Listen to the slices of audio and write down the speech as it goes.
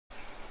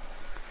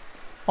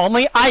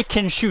Only I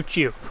can shoot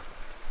you.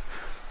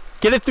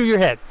 Get it through your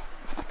head.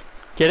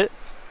 Get it?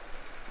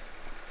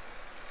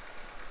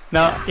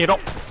 No, you don't.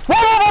 Whoa,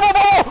 whoa, whoa,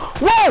 whoa,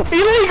 whoa! Whoa!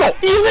 Illegal!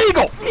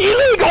 Illegal!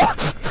 Illegal!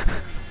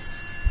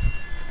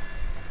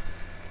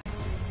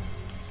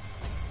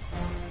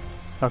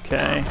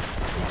 Okay.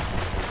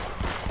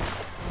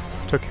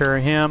 Took care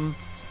of him.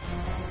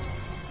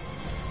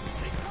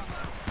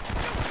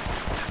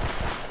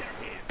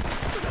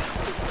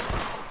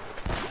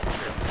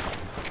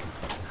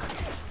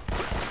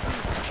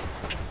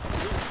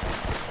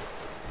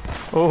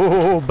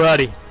 Oh,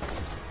 buddy.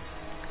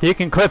 You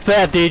can clip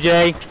that,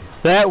 DJ.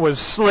 That was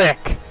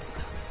slick.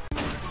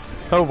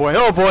 Oh boy,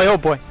 oh boy, oh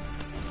boy.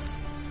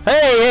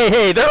 Hey, hey,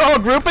 hey, they're all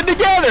grouping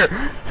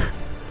together!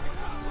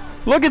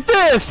 Look at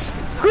this!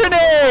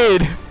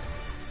 Grenade!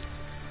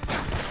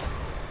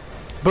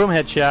 Boom,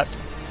 headshot.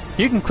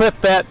 You can clip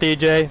that,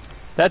 DJ.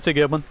 That's a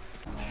good one.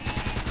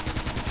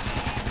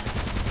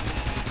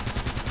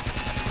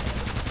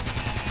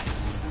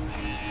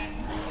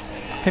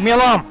 Leave me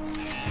alone!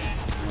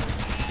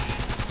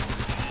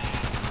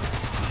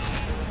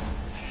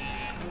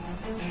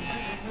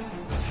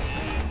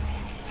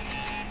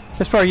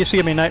 This part used to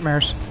give me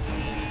nightmares.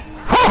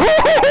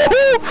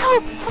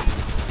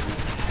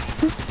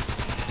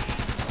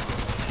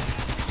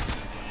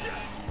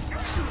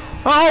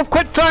 Oh,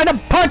 quit trying to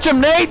punch him,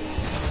 Nate!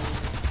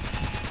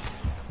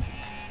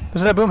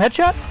 Was that a boom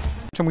headshot?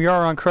 And we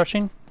are on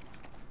crushing.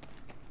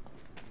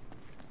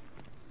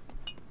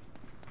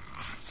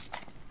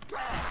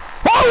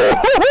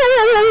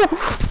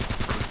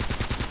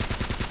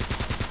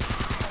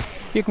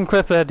 You can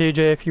clip that,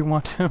 DJ, if you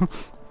want to.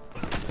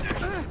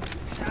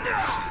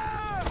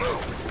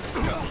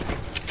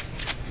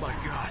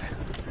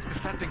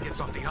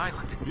 Off the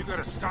island. You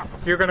gotta stop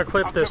him. You're gonna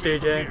clip this,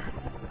 DJ.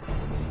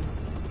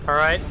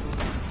 Alright.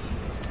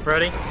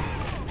 Ready?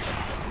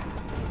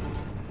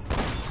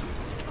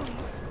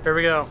 Here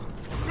we go.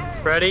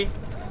 Ready?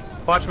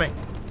 Watch me.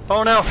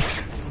 Oh no!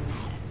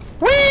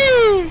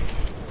 Whee!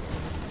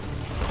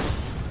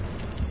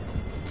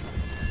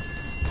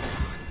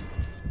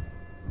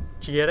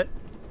 Did you get it?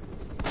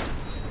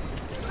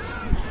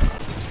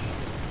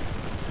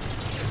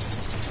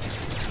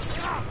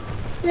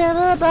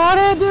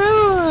 Everybody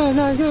doing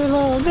a good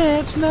little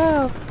dance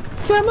now.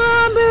 Come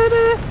on,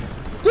 baby,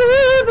 do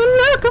the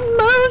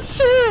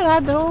locomotion. I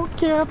don't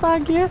care if I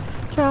get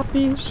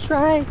copy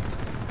strikes.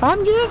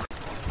 I'm just.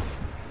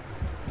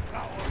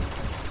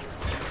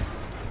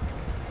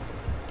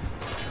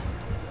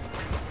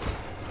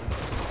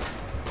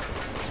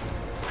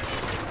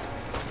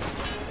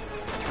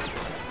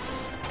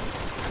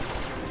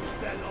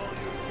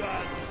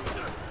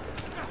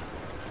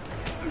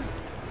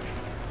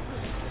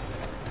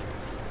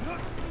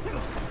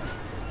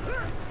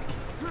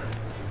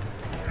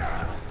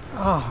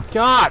 Oh,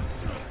 God!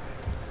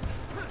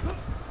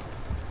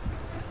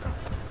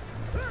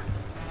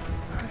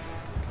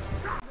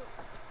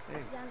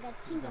 Hey,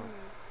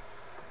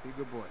 be a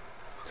good boy.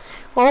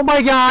 Oh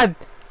my God!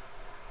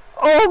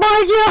 Oh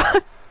my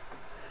God!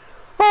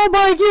 Oh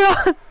my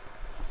God!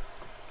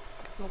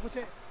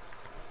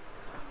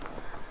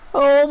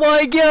 Oh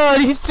my God!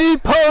 He's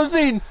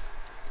T-posing!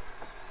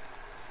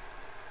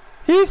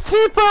 He's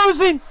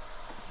T-posing!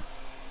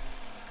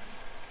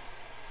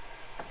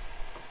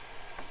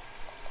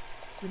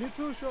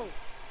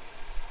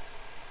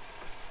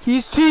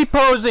 He's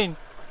T-posing!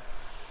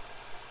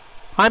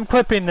 I'm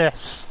clipping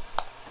this.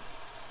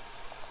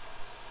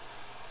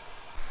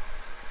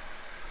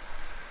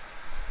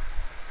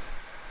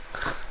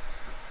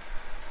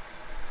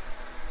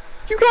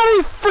 You gotta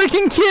be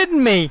freaking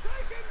kidding me!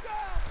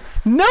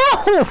 No!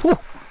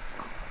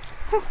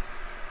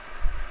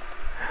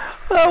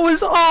 That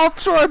was off,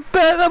 so I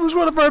bet that was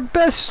one of our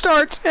best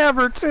starts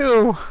ever,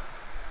 too.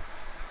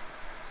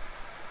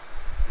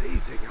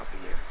 Freezing up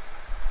here.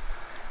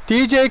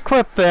 DJ,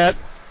 clip that.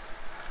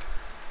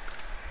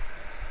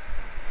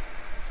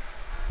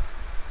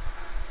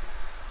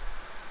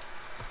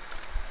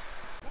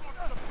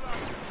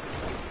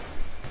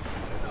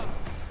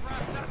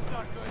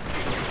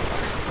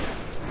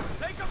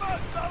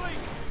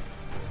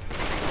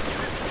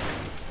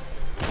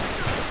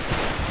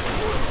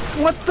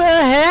 What the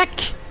heck?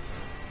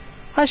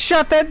 I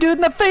shot that dude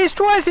in the face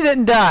twice, he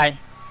didn't die.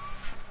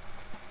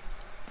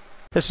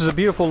 This is a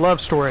beautiful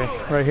love story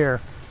right here.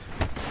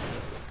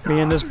 Me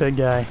and this big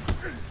guy.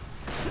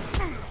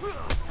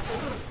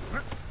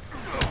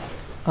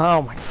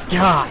 Oh my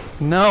God,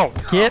 no,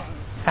 get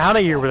out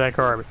of here with that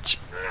garbage.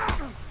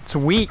 It's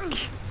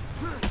weak.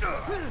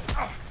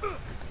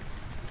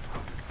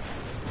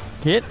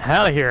 Get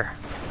out of here.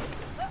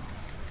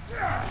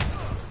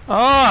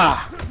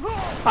 Ah,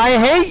 I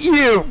hate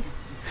you.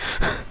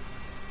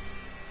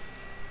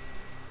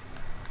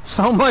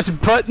 So much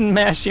button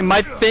mashing,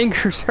 my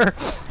fingers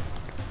hurt.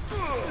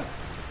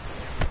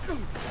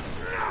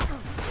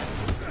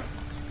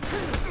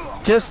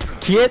 Just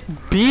get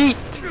beat.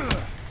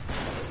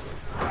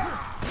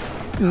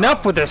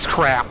 Enough with this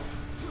crap.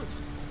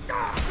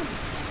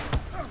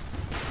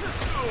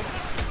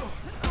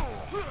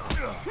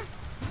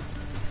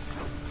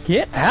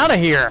 Get out of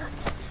here!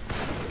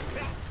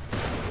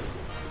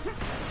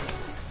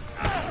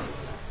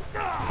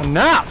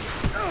 Enough!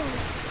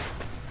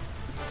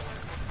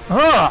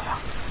 Ugh!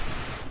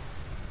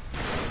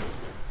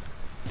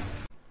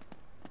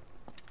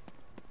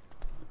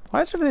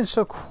 Why is everything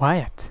so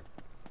quiet?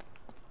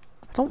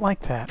 I don't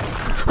like that.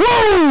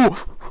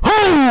 Oh!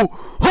 Oh!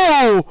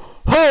 Oh!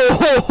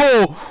 Oh!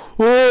 Oh!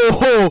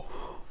 Oh!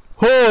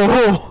 Oh!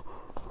 Oh!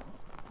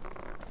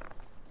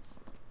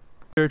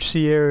 Search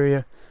the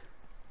area.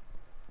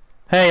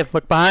 Hey,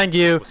 look behind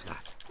you. What's that?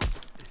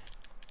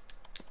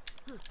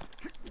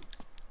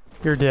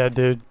 You're dead,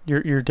 dude.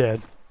 You're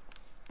dead.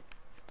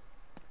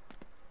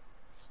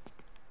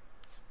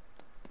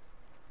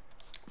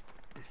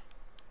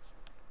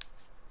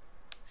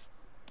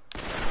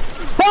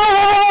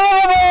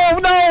 Oh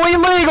no!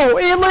 Illegal!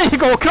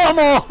 Illegal! Come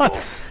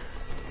on!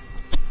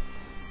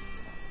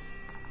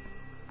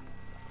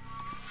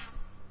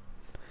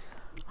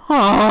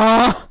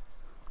 Aww.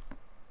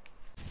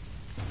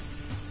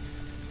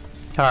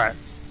 Alright,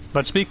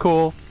 let's be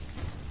cool.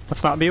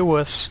 Let's not be a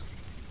wuss.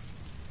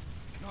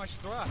 Nice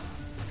throw.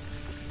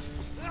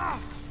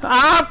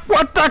 Ah!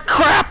 What the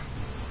crap?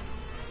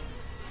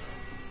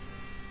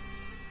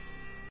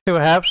 See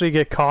what happens when you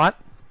get caught?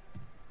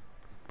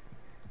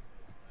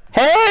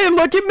 Hey,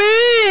 look at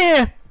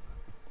me!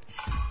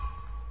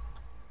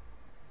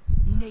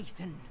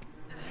 Nathan,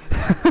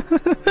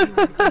 you're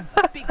in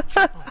big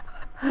trouble.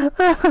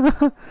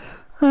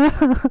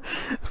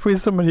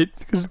 Please, somebody.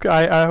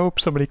 I hope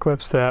somebody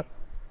clips that.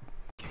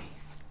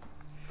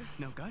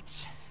 No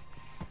guts?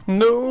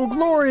 No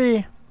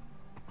glory.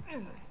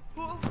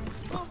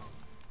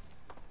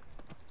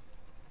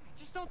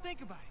 Just don't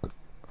think about it.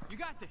 You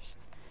got this.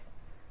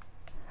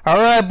 All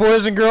right,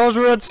 boys and girls,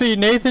 let's see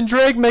Nathan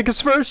Drake make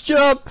his first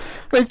jump.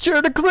 Make sure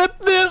to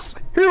clip this.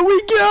 Here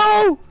we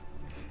go.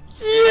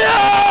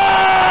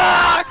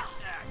 Yeah!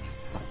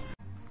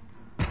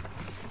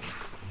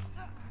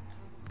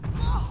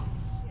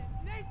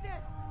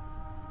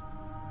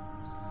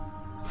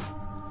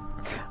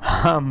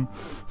 um,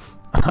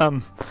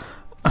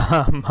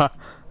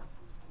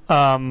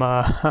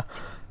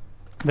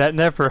 that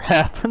never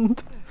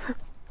happened.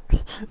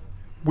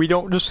 We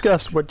don't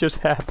discuss what just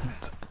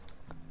happened.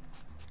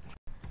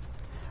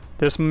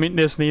 This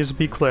needs to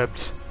be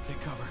clipped. Take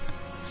cover.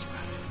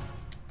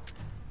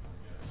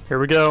 Here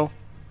we go.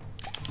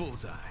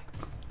 Bullseye.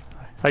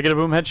 I get a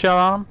boom headshot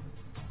on him?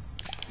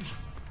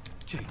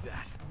 Take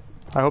that.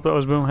 I hope that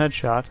was boom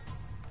headshot.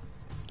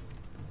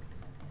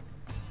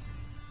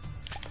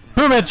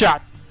 Boom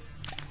headshot!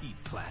 Eat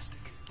plastic.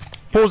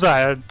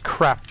 Bullseye,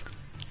 crap.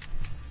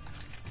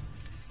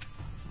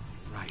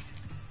 Right.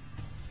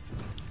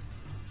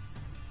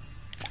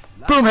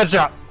 Boom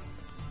headshot!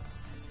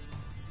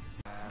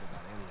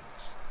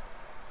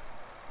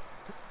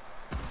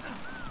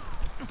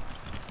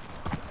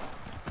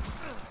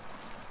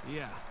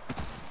 Yeah.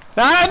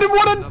 I didn't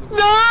want to.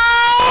 No!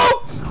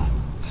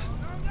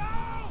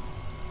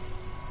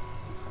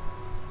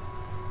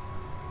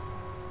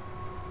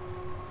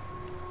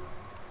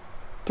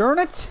 Darn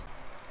it!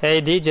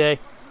 Hey, DJ.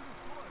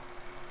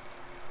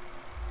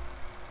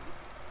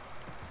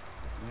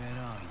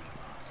 Where are you,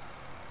 boss?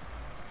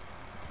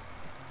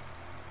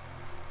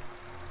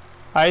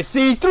 I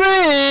see 3!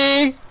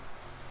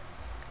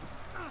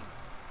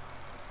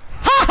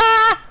 Ha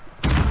ha!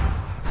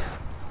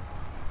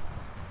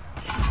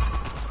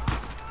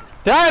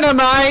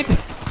 Dynamite!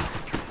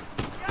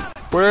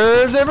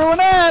 Where's everyone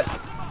at?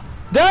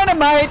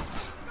 Dynamite!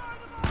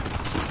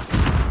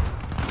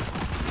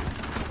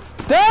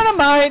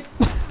 Dynamite!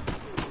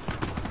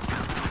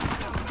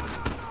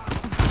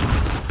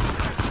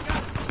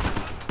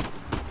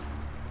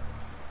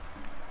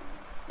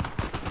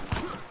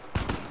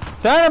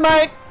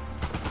 Dynamite!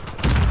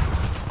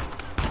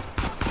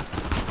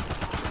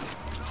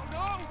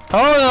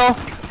 Oh no!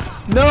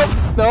 Nope!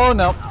 Oh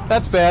no!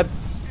 That's bad.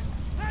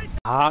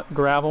 Hot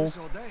gravel.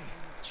 All day.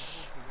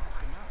 Shh.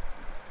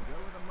 Go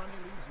where the money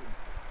leads you.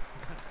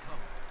 That's cold.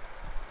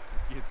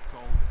 It gets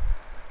colder.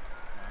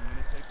 I'm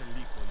gonna take a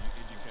leak while you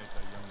educate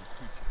that young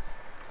creature.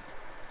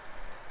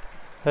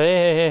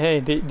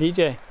 Hey, DJ.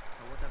 So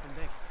what happened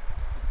next?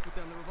 Put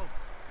down the revolt.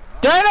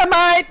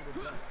 Dynamite!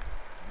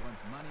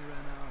 Once money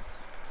ran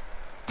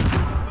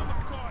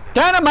out.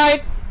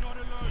 Dynamite!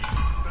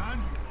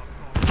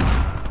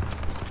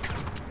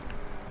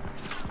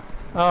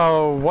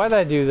 Oh, why'd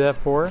I do that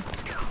for?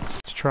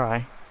 Let's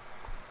try.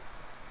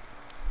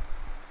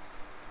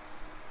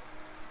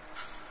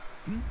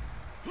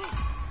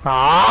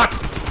 Ah!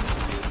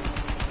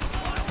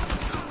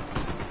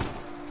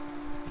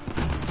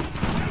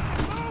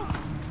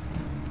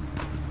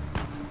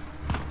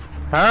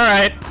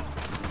 Alright.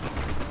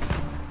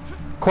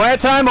 Quiet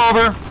time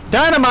over.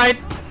 Dynamite!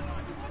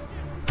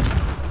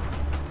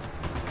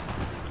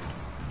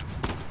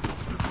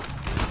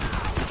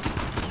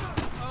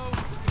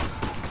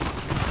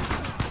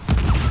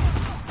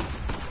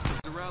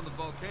 Around the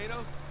volcano,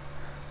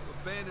 some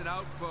abandoned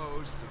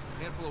outposts,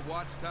 a handful of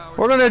watchtowers.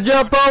 We're gonna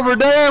jump over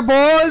there,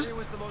 boys! Here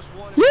was the most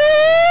wanted.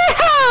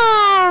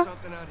 Yeehaw!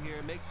 Something out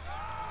here. Make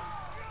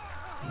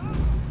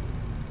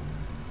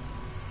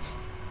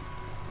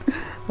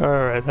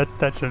Alright,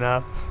 that's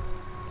enough.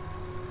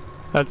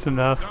 That's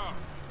enough. So,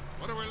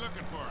 what are we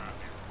looking for out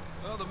here?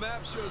 Well, the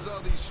map shows all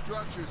these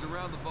structures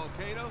around the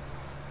volcano.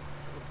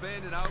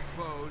 Abandoned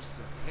outposts,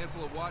 a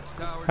handful of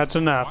watchtowers. That's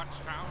enough.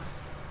 Watchtowers?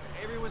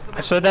 Avery was the I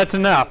most said that's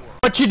important enough. thing in the world.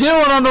 What you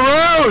doing on the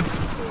road?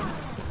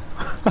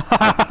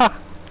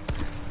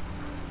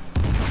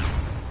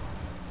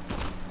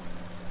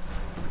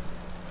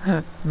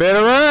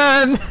 Better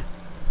run!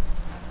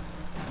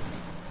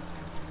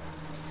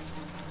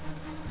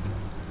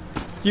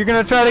 You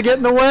gonna try to get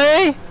in the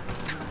way?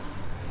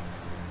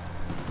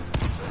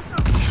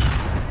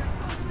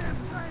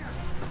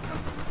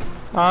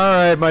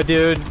 Alright, my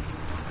dude.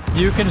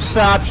 You can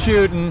stop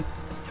shooting.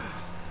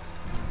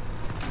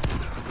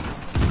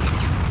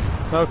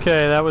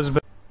 Okay, that was...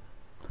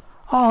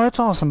 Oh, that's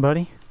awesome,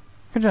 buddy.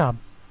 Good job.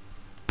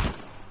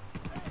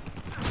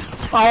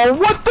 Oh,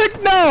 what the...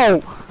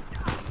 No!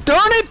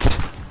 Darn it!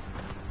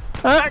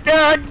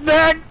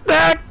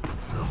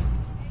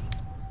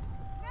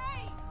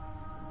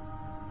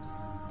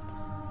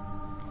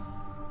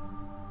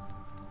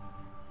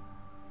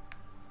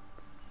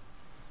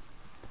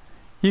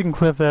 You can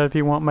clip that if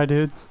you want, my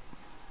dudes.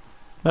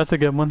 That's a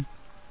good one.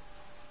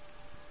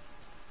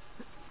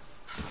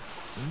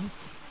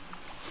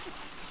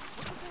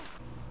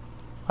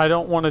 I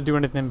don't want to do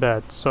anything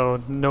bad,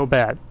 so no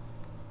bad.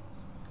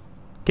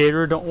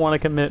 Gator don't want to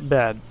commit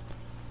bad.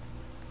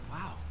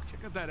 Wow,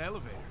 check out that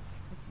elevator.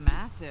 It's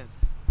massive.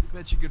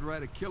 Bet you could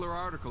write a killer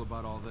article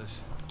about all this.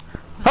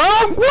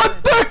 Oh,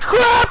 what the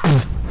crap!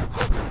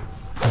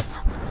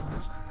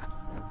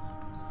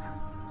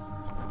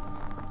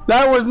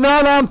 That was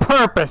not on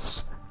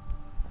purpose.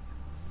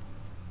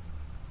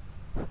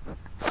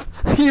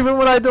 Even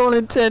when I don't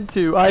intend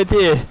to, I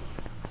did.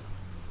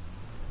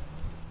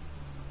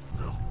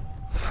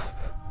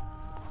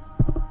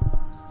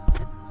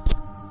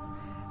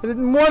 I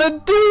didn't want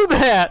to do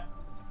that!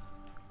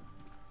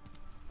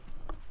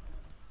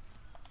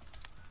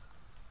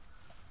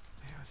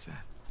 Hey, what's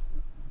that?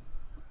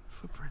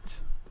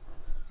 Footprints.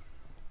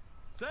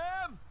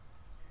 Sam!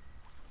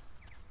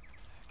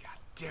 God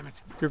damn it.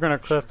 You're gonna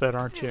clip that,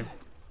 aren't you?